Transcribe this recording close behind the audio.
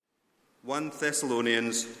1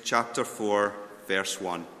 Thessalonians chapter 4, verse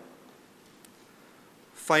 1.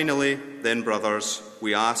 Finally, then, brothers,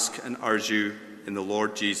 we ask and urge you in the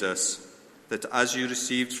Lord Jesus, that as you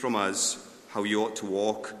received from us how you ought to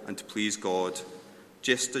walk and to please God,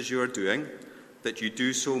 just as you are doing, that you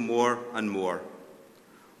do so more and more.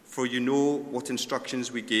 For you know what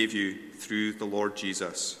instructions we gave you through the Lord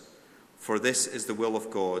Jesus. For this is the will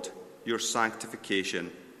of God, your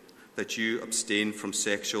sanctification, that you abstain from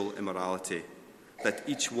sexual immorality, that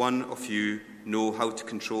each one of you know how to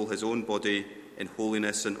control his own body in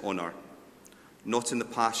holiness and honour, not in the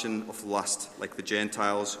passion of lust like the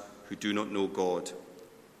Gentiles who do not know God,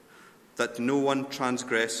 that no one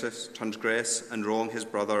transgress and wrong his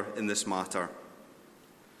brother in this matter,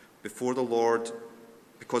 because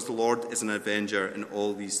the Lord is an avenger in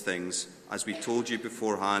all these things, as we told you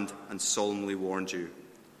beforehand and solemnly warned you.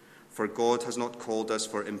 For God has not called us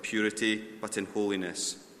for impurity, but in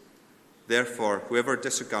holiness. Therefore, whoever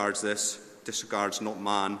disregards this, disregards not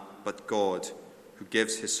man, but God, who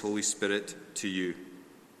gives his Holy Spirit to you.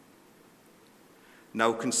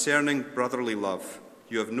 Now concerning brotherly love,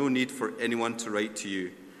 you have no need for anyone to write to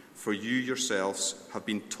you, for you yourselves have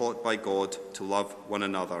been taught by God to love one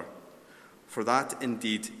another. For that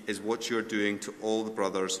indeed is what you are doing to all the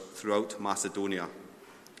brothers throughout Macedonia.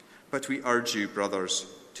 But we urge you, brothers,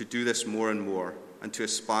 to do this more and more, and to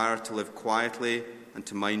aspire to live quietly and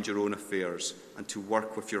to mind your own affairs, and to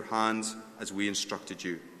work with your hands as we instructed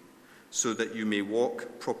you, so that you may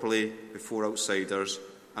walk properly before outsiders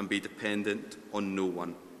and be dependent on no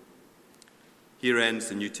one. Here ends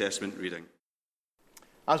the New Testament reading.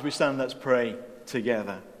 As we stand, let's pray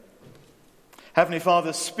together. Heavenly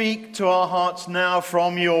Father, speak to our hearts now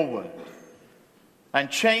from your word, and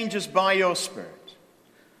change us by your Spirit,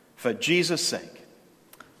 for Jesus' sake.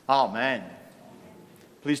 Amen.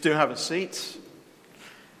 Please do have a seat.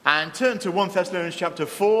 And turn to 1 Thessalonians chapter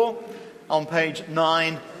 4 on page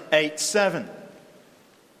 987.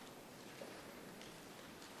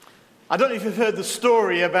 I don't know if you've heard the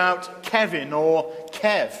story about Kevin or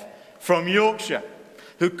Kev from Yorkshire,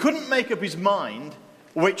 who couldn't make up his mind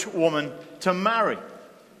which woman to marry.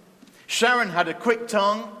 Sharon had a quick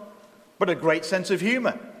tongue, but a great sense of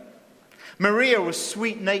humour. Maria was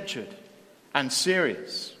sweet-natured and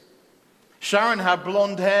serious. Sharon had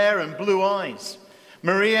blonde hair and blue eyes.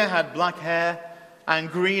 Maria had black hair and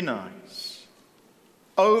green eyes.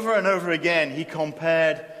 Over and over again, he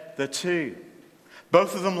compared the two.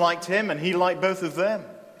 Both of them liked him, and he liked both of them.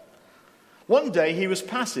 One day, he was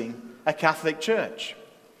passing a Catholic church,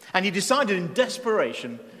 and he decided in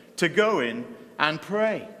desperation to go in and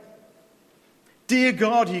pray. "Dear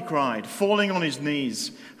God," he cried, falling on his knees,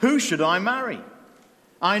 "who should I marry?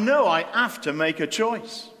 I know I have to make a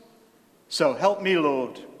choice. So help me,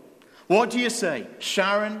 Lord. What do you say,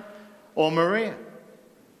 Sharon or Maria?"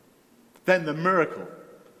 Then the miracle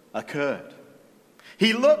occurred.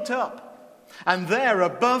 He looked up, and there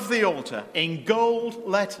above the altar, in gold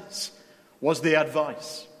letters, was the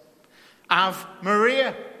advice. "Have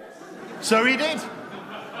Maria." So he did.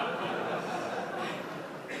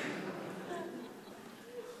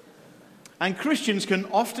 And Christians can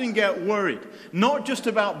often get worried, not just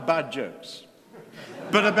about bad jokes,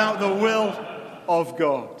 but about the will of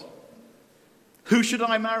God. Who should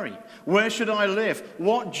I marry? Where should I live?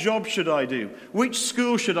 What job should I do? Which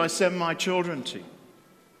school should I send my children to?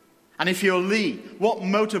 And if you're Lee, what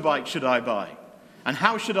motorbike should I buy? And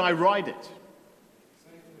how should I ride it?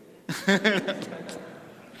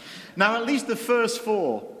 Now, at least the first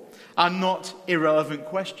four are not irrelevant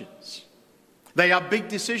questions. They are big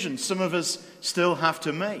decisions some of us still have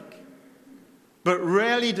to make. But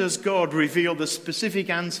rarely does God reveal the specific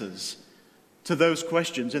answers to those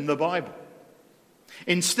questions in the Bible.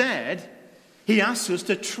 Instead, he asks us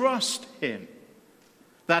to trust him,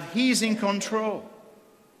 that he's in control,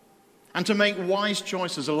 and to make wise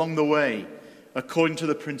choices along the way according to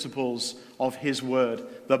the principles of his word,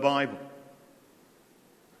 the Bible.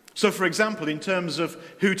 So, for example, in terms of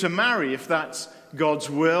who to marry, if that's God's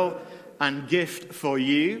will and gift for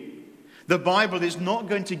you, the Bible is not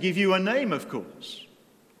going to give you a name, of course.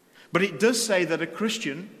 But it does say that a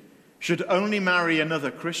Christian should only marry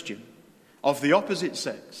another Christian of the opposite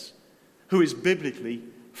sex who is biblically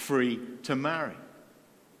free to marry.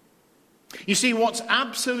 You see, what's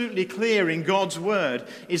absolutely clear in God's word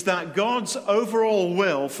is that God's overall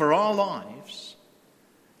will for our lives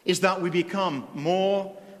is that we become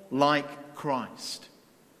more like Christ.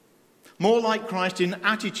 More like Christ in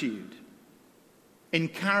attitude, in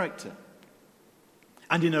character,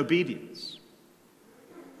 and in obedience.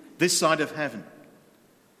 This side of heaven,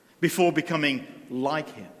 before becoming like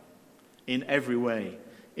him in every way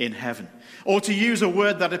in heaven. Or to use a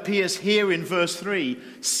word that appears here in verse 3,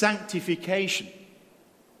 sanctification,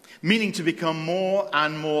 meaning to become more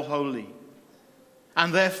and more holy,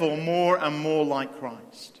 and therefore more and more like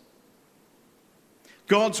Christ.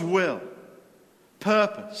 God's will,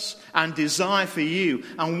 purpose, and desire for you,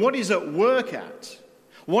 and what He's at work at,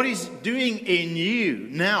 what He's doing in you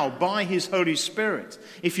now by His Holy Spirit,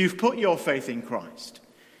 if you've put your faith in Christ,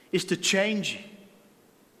 is to change you,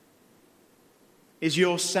 is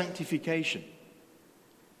your sanctification.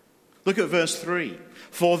 Look at verse 3.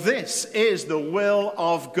 For this is the will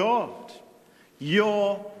of God,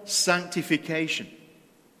 your sanctification.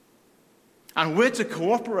 And we're to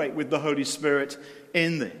cooperate with the Holy Spirit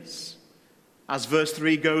in this, as verse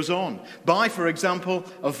 3 goes on, by, for example,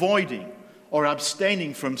 avoiding or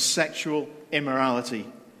abstaining from sexual immorality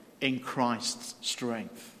in Christ's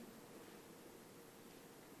strength.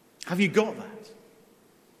 Have you got that?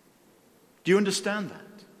 Do you understand that?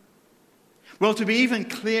 Well, to be even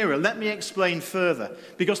clearer, let me explain further,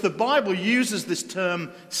 because the Bible uses this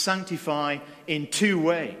term sanctify in two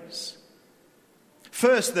ways.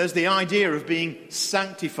 First, there's the idea of being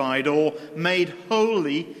sanctified or made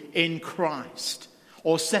holy in Christ,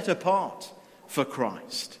 or set apart for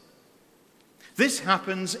Christ. This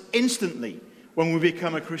happens instantly when we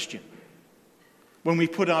become a Christian, when we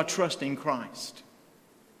put our trust in Christ.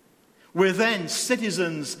 We're then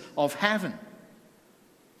citizens of heaven.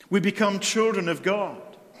 We become children of God,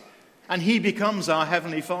 and He becomes our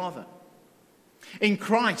Heavenly Father. In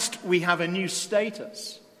Christ, we have a new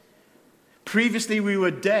status. Previously, we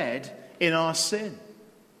were dead in our sin.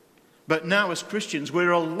 But now, as Christians,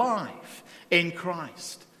 we're alive in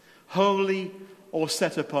Christ, holy or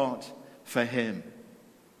set apart for Him.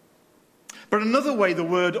 But another way the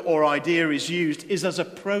word or idea is used is as a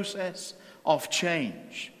process of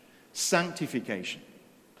change, sanctification.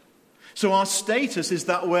 So our status is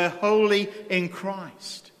that we're holy in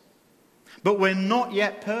Christ, but we're not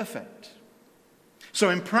yet perfect. So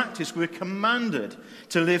in practice, we're commanded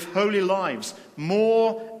to live holy lives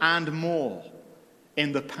more and more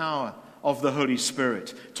in the power of the Holy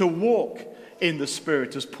Spirit, to walk in the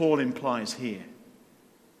Spirit, as Paul implies here.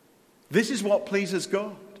 This is what pleases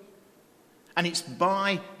God, and it's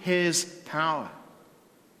by His power.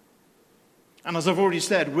 And as I've already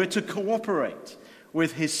said, we're to cooperate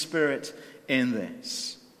with His Spirit in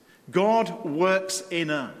this. God works in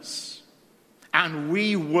us, and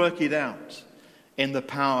we work it out in the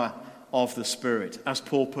power of the Spirit, as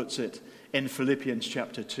Paul puts it in Philippians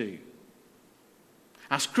chapter 2.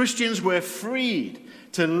 As Christians, we're freed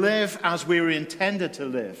to live as we were intended to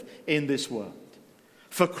live in this world,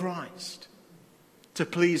 for Christ, to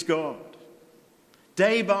please God,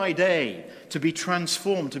 day by day to be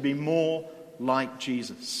transformed, to be more like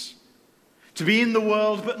Jesus, to be in the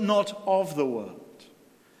world but not of the world,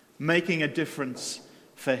 making a difference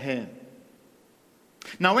for Him.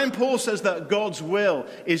 Now, when Paul says that God's will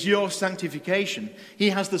is your sanctification, he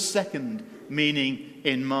has the second meaning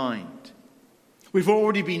in mind. We've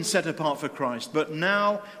already been set apart for Christ, but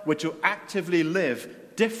now we're to actively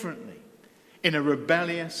live differently in a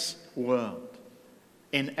rebellious world,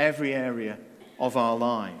 in every area of our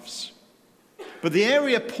lives. But the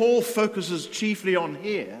area Paul focuses chiefly on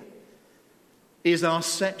here is our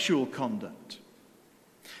sexual conduct.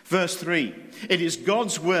 Verse 3, it is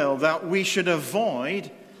God's will that we should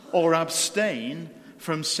avoid or abstain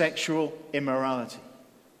from sexual immorality.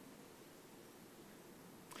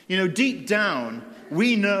 You know, deep down,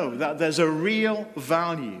 we know that there's a real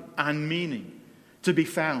value and meaning to be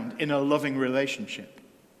found in a loving relationship.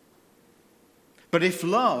 But if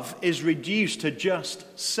love is reduced to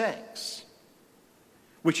just sex,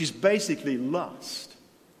 which is basically lust,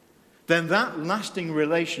 then that lasting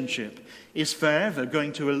relationship is forever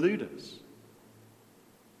going to elude us.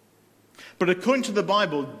 But according to the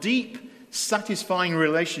Bible, deep, satisfying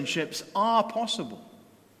relationships are possible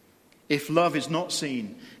if love is not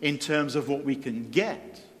seen in terms of what we can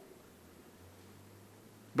get,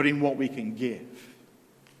 but in what we can give.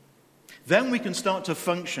 Then we can start to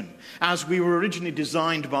function as we were originally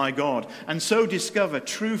designed by God, and so discover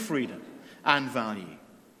true freedom and value.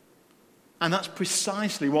 And that's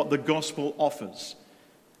precisely what the gospel offers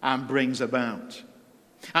and brings about.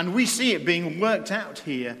 And we see it being worked out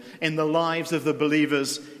here in the lives of the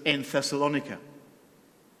believers in Thessalonica.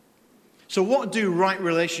 So what do right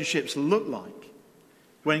relationships look like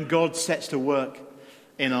when God sets to work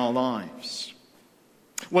in our lives?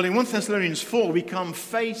 Well, in 1 Thessalonians 4, we come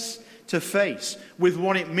face to face with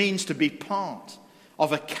what it means to be part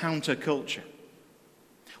of a counterculture.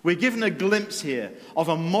 We're given a glimpse here of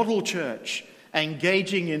a model church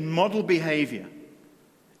engaging in model behavior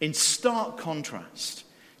in stark contrast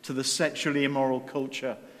to the sexually immoral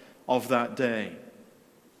culture of that day,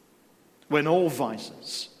 when all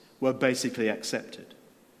vices were basically accepted.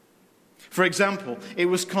 For example, it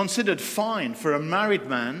was considered fine for a married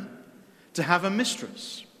man to have a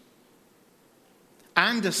mistress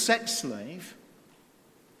and a sex slave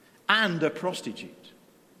and a prostitute.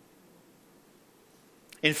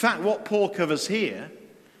 In fact, what Paul covers here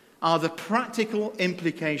are the practical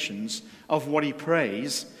implications of what he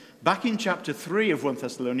prays back in chapter 3 of 1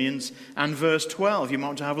 Thessalonians and verse 12. You might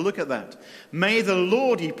want to have a look at that. May the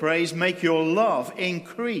Lord, he prays, make your love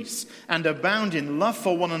increase and abound in love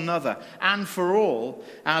for one another and for all,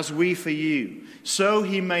 as we for you, so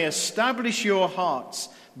he may establish your hearts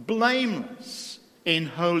blameless in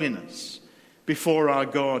holiness before our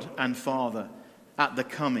God and Father at the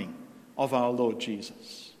coming of our Lord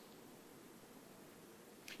Jesus.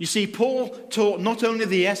 You see, Paul taught not only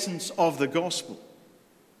the essence of the gospel,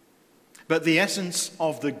 but the essence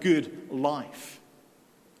of the good life.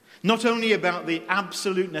 Not only about the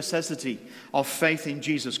absolute necessity of faith in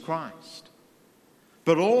Jesus Christ,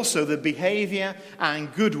 but also the behavior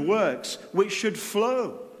and good works which should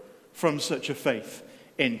flow from such a faith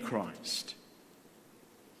in Christ.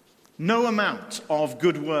 No amount of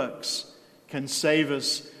good works can save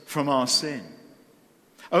us from our sin.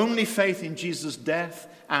 Only faith in Jesus' death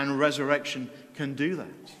and resurrection can do that.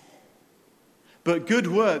 But good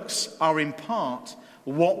works are in part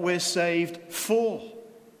what we're saved for.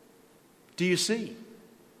 Do you see?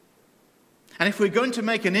 And if we're going to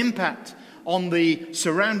make an impact on the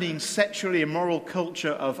surrounding sexually immoral culture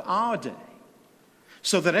of our day,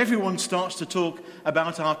 so that everyone starts to talk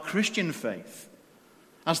about our Christian faith,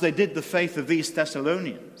 as they did the faith of these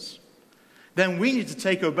Thessalonians, then we need to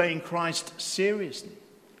take obeying Christ seriously.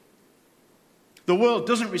 The world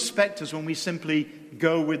doesn't respect us when we simply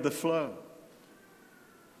go with the flow.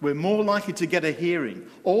 We're more likely to get a hearing,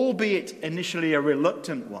 albeit initially a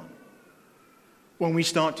reluctant one, when we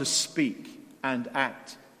start to speak and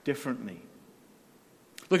act differently.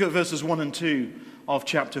 Look at verses 1 and 2 of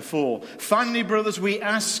chapter 4. Finally, brothers, we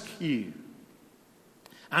ask you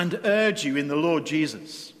and urge you in the Lord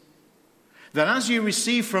Jesus, that as you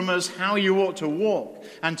receive from us how you ought to walk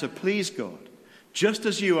and to please God, just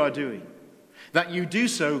as you are doing, that you do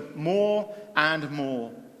so more and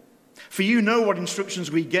more. For you know what instructions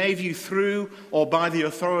we gave you through or by the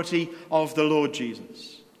authority of the Lord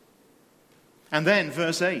Jesus. And then,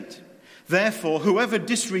 verse 8, therefore, whoever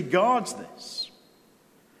disregards this,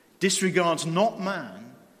 disregards not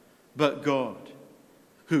man, but God,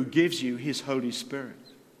 who gives you his Holy Spirit.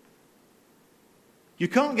 You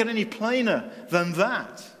can't get any plainer than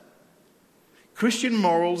that. Christian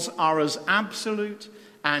morals are as absolute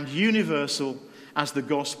and universal as the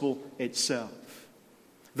gospel itself.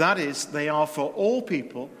 That is, they are for all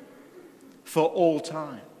people, for all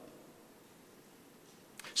time.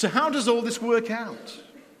 So how does all this work out?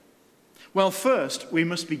 Well, first, we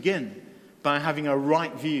must begin by having a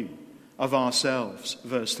right view of ourselves.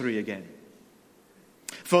 Verse 3 again.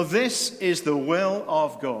 For this is the will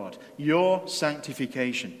of God, your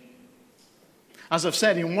sanctification. As I've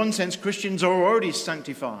said, in one sense, Christians are already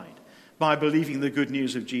sanctified by believing the good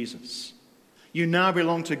news of Jesus. You now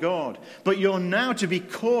belong to God, but you're now to be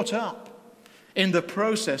caught up in the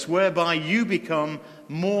process whereby you become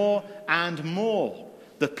more and more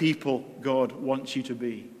the people God wants you to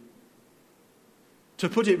be. To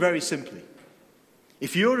put it very simply,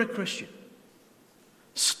 if you're a Christian,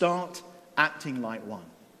 start acting like one.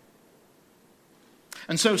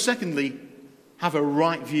 And so, secondly, have a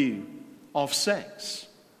right view of sex,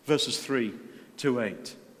 verses 3 to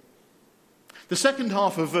 8. The second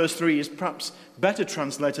half of verse 3 is perhaps better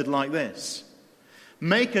translated like this.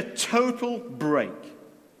 Make a total break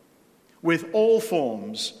with all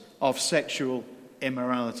forms of sexual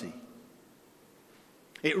immorality.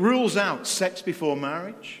 It rules out sex before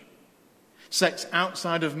marriage, sex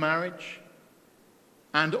outside of marriage,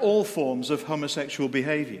 and all forms of homosexual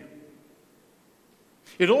behavior.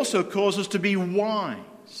 It also calls us to be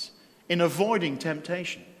wise in avoiding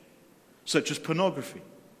temptation, such as pornography,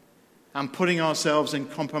 and putting ourselves in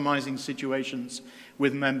compromising situations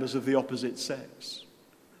with members of the opposite sex.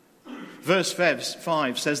 Verse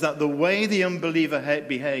 5 says that the way the unbeliever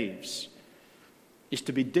behaves is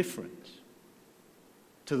to be different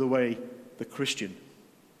to the way the Christian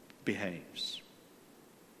behaves.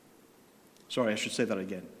 Sorry, I should say that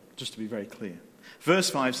again, just to be very clear. Verse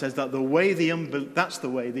 5 says that that's the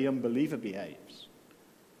way the unbeliever behaves,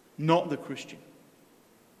 not the Christian.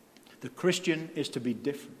 The Christian is to be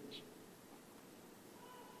different.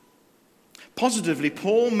 Positively,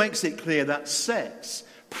 Paul makes it clear that sex,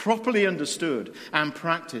 properly understood and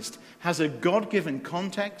practiced, has a God-given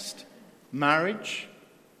context, marriage,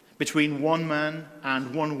 between one man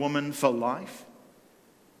and one woman for life,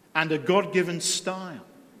 and a God-given style,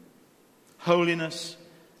 holiness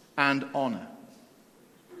and honor.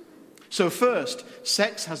 So first,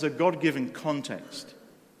 sex has a God-given context,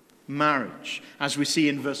 marriage, as we see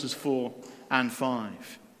in verses 4 and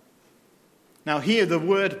 5. Now here, the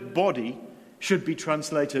word body should be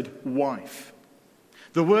translated wife.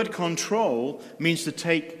 The word control means to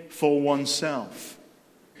take for oneself.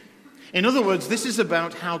 In other words, this is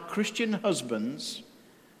about how Christian husbands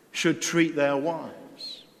should treat their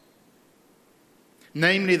wives.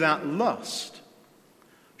 Namely, that lust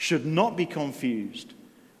should not be confused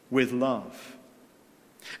with love.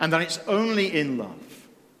 And that it's only in love,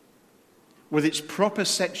 with its proper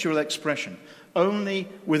sexual expression, only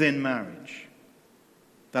within marriage,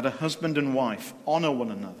 that a husband and wife honor one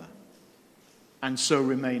another and so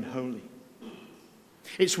remain holy.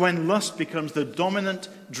 It's when lust becomes the dominant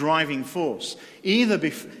driving force, either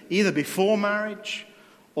before marriage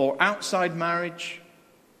or outside marriage,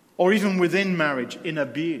 or even within marriage in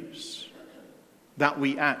abuse, that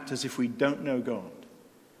we act as if we don't know God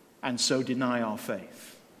and so deny our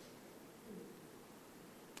faith.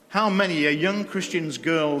 How many a young Christian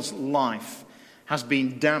girl's life has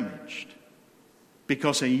been damaged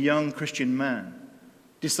because a young Christian man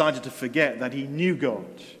decided to forget that he knew God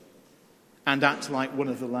and act like one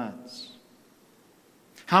of the lads?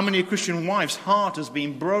 How many a Christian wife's heart has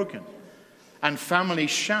been broken and family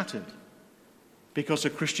shattered because a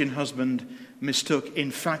Christian husband mistook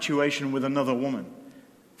infatuation with another woman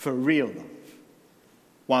for real love,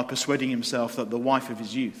 while persuading himself that the wife of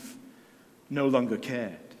his youth no longer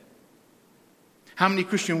cared? How many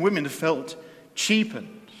Christian women have felt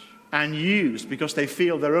cheapened and used because they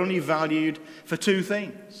feel they're only valued for two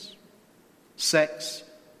things: sex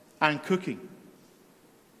and cooking?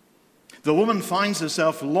 The woman finds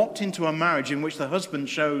herself locked into a marriage in which the husband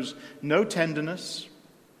shows no tenderness,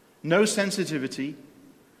 no sensitivity,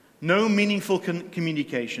 no meaningful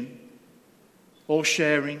communication or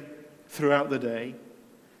sharing throughout the day,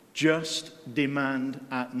 just demand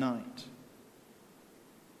at night.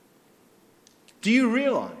 Do you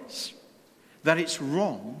realize that it's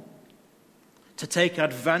wrong to take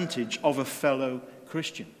advantage of a fellow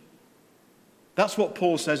Christian? That's what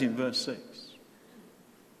Paul says in verse 6.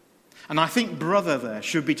 And I think brother there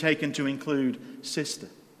should be taken to include sister.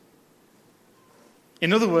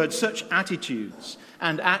 In other words, such attitudes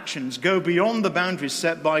and actions go beyond the boundaries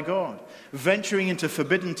set by God, venturing into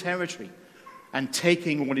forbidden territory and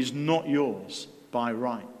taking what is not yours by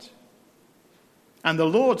right. And the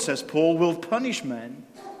Lord, says Paul, will punish men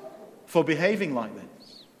for behaving like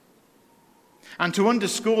this. And to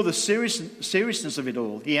underscore the seriousness of it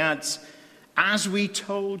all, he adds, as we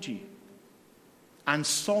told you and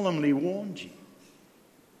solemnly warned you.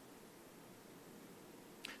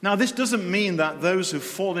 Now, this doesn't mean that those who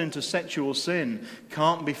fall into sexual sin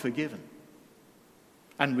can't be forgiven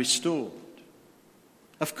and restored.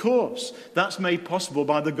 Of course, that's made possible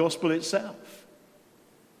by the gospel itself.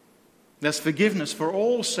 There's forgiveness for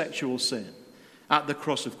all sexual sin at the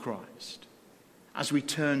cross of Christ as we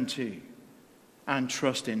turn to and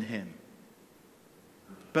trust in him.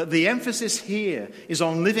 But the emphasis here is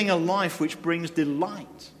on living a life which brings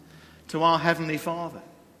delight to our Heavenly Father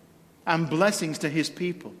and blessings to his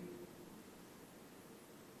people.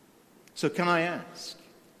 So can I ask,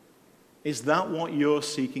 is that what you're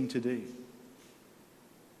seeking to do?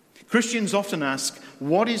 Christians often ask,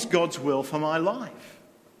 what is God's will for my life?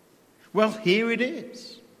 Well, here it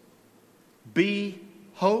is. Be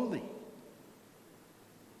holy.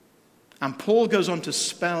 And Paul goes on to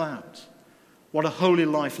spell out what a holy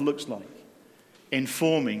life looks like in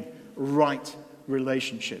forming right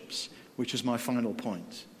relationships, which is my final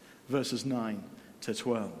point, verses 9 to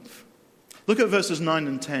 12. Look at verses 9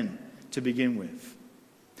 and 10 to begin with.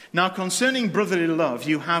 Now concerning brotherly love,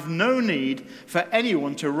 you have no need for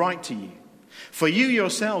anyone to write to you, for you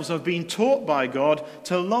yourselves have been taught by God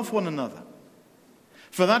to love one another.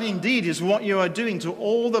 For that indeed is what you are doing to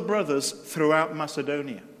all the brothers throughout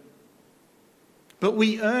Macedonia. But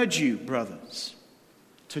we urge you, brothers,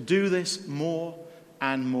 to do this more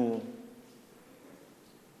and more.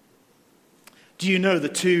 Do you know the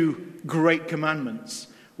two great commandments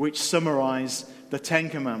which summarize the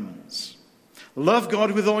 10 Commandments? Love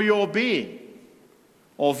God with all your being.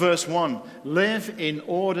 Or verse 1, live in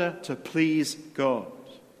order to please God.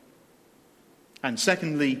 And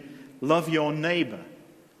secondly, love your neighbor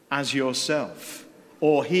as yourself.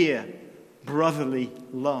 Or here, brotherly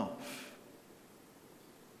love.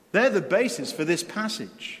 They're the basis for this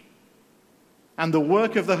passage and the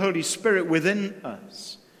work of the Holy Spirit within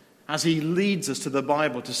us as he leads us to the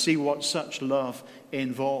Bible to see what such love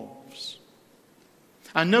involves.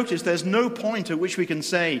 And notice there's no point at which we can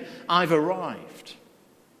say, I've arrived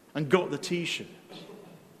and got the t-shirt.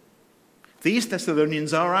 These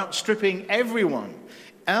Thessalonians are outstripping everyone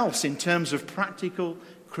else in terms of practical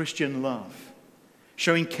Christian love,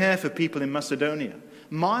 showing care for people in Macedonia,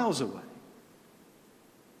 miles away.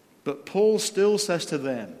 But Paul still says to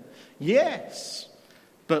them, yes,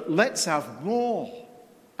 but let's have more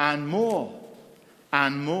and more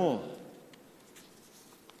and more.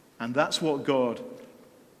 And that's what God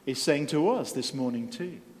is saying to us this morning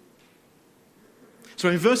too. So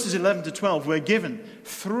in verses 11 to 12, we're given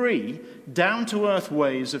 3 down-to-earth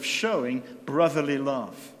ways of showing brotherly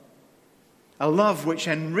love. A love which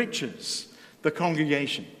enriches the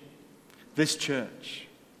congregation, this church.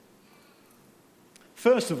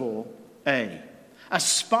 First of all,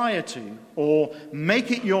 aspire to or make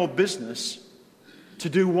it your business to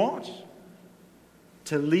do what?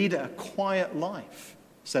 To lead a quiet life,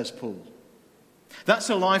 says Paul. That's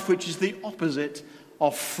a life which is the opposite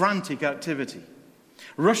of frantic activity,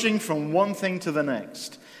 rushing from one thing to the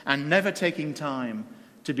next and never taking time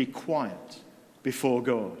to be quiet before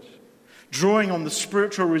God, drawing on the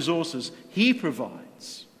spiritual resources he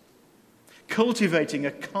provides, cultivating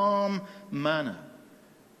a calm manner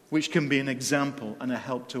which can be an example and a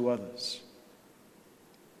help to others.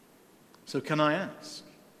 So can I ask,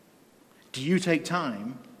 do you take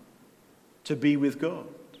time to be with God?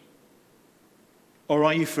 Or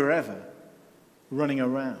are you forever running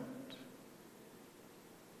around?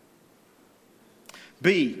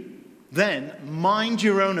 B, then mind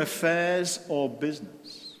your own affairs or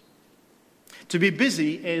business. To be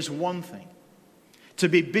busy is one thing. To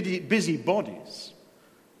be busy bodies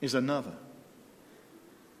is another.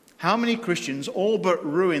 How many Christians all but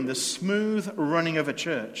ruin the smooth running of a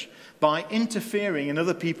church by interfering in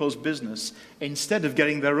other people's business instead of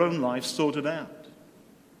getting their own lives sorted out?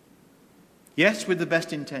 Yes, with the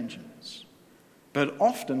best intentions, but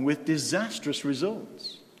often with disastrous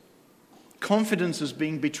results. Confidence is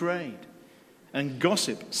being betrayed and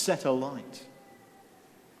gossip set alight.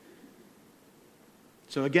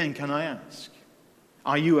 So again, can I ask,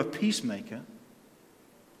 are you a peacemaker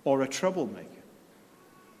or a troublemaker?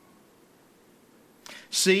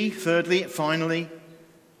 C, thirdly, finally,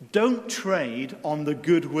 don't trade on the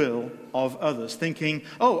goodwill of others, thinking,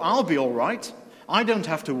 oh, I'll be all right. I don't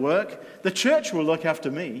have to work. The church will look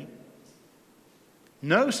after me.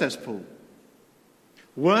 No, says Paul.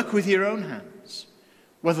 Work with your own hands,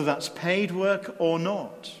 whether that's paid work or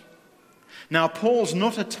not. Now, Paul's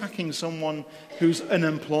not attacking someone who's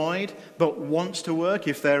unemployed but wants to work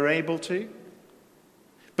if they're able to.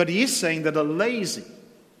 But he is saying that a lazy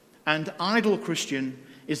and idle Christian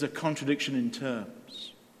is a contradiction in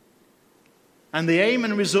terms. And the aim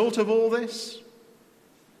and result of all this?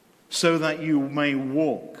 So that you may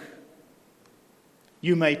walk,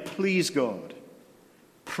 you may please God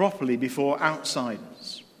properly before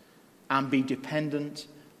outsiders and be dependent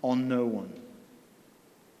on no one.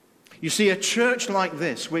 You see, a church like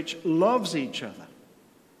this, which loves each other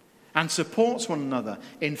and supports one another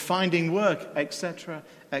in finding work, etc.,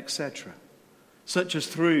 etc., such as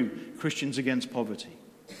through Christians Against Poverty,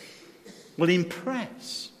 will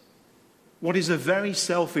impress what is a very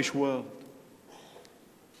selfish world.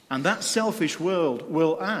 And that selfish world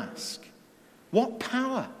will ask, what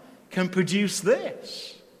power can produce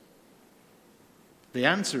this? The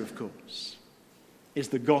answer, of course, is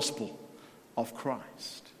the gospel of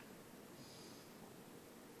Christ.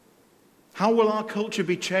 How will our culture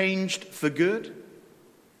be changed for good?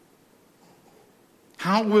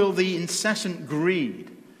 How will the incessant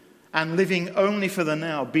greed and living only for the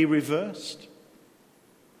now be reversed?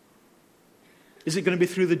 Is it going to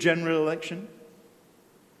be through the general election?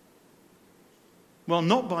 Well,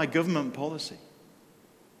 not by government policy.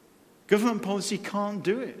 Government policy can't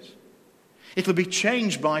do it. It'll be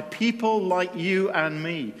changed by people like you and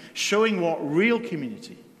me, showing what real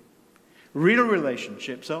community, real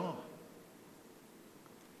relationships are.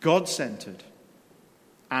 God-centered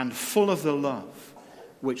and full of the love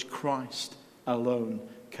which Christ alone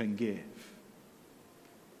can give.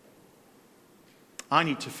 I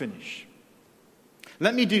need to finish.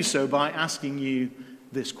 Let me do so by asking you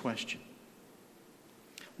this question.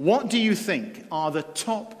 What do you think are the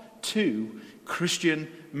top 2 Christian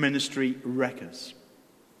ministry wreckers?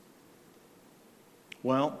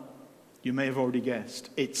 Well, you may have already guessed.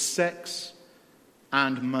 It's sex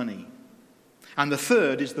and money. And the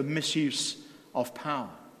third is the misuse of power.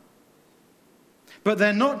 But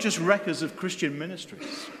they're not just wreckers of Christian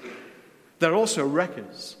ministries. They're also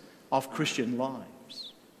records of Christian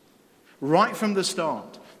lives. Right from the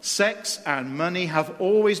start, sex and money have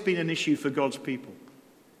always been an issue for God's people.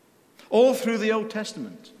 All through the Old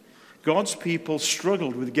Testament, God's people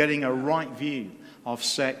struggled with getting a right view of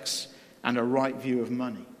sex and a right view of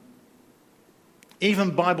money.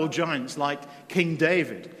 Even Bible giants like King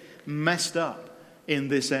David messed up in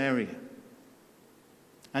this area.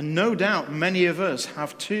 And no doubt many of us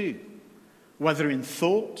have too, whether in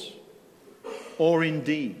thought or in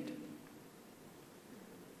deed.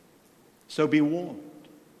 So be warned,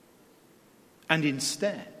 and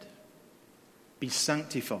instead be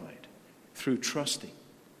sanctified through trusting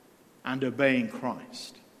and obeying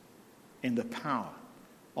Christ in the power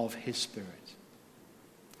of his Spirit.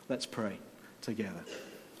 Let's pray together.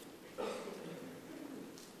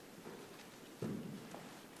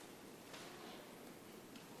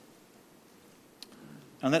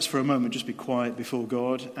 And let's for a moment just be quiet before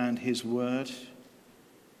God and his word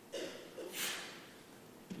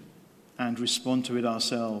and respond to it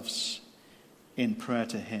ourselves in prayer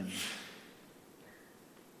to him.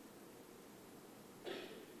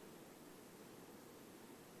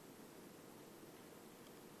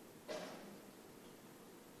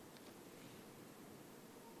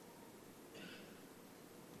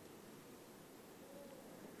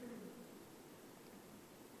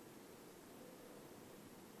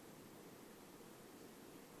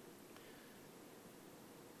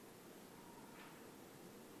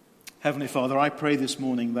 Heavenly Father, I pray this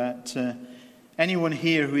morning that anyone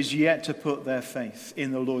here who is yet to put their faith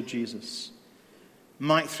in the Lord Jesus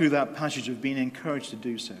might, through that passage, have been encouraged to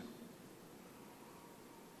do so.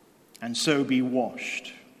 And so be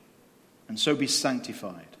washed, and so be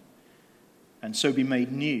sanctified, and so be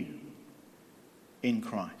made new in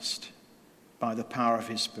Christ by the power of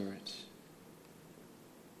his Spirit.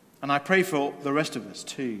 And I pray for the rest of us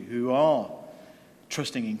too, who are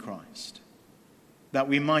trusting in Christ, that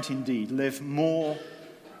we might indeed live more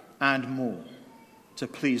and more to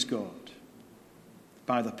please God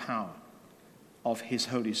by the power of his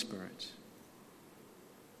Holy Spirit.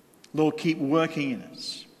 Lord, keep working in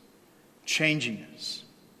us, changing us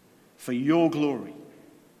for your glory,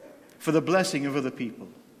 for the blessing of other people,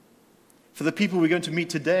 for the people we're going to meet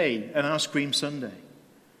today on our Scream Sunday,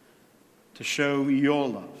 to show your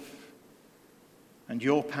love and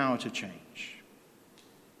your power to change.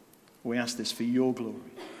 We ask this for your glory.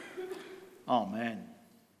 Amen.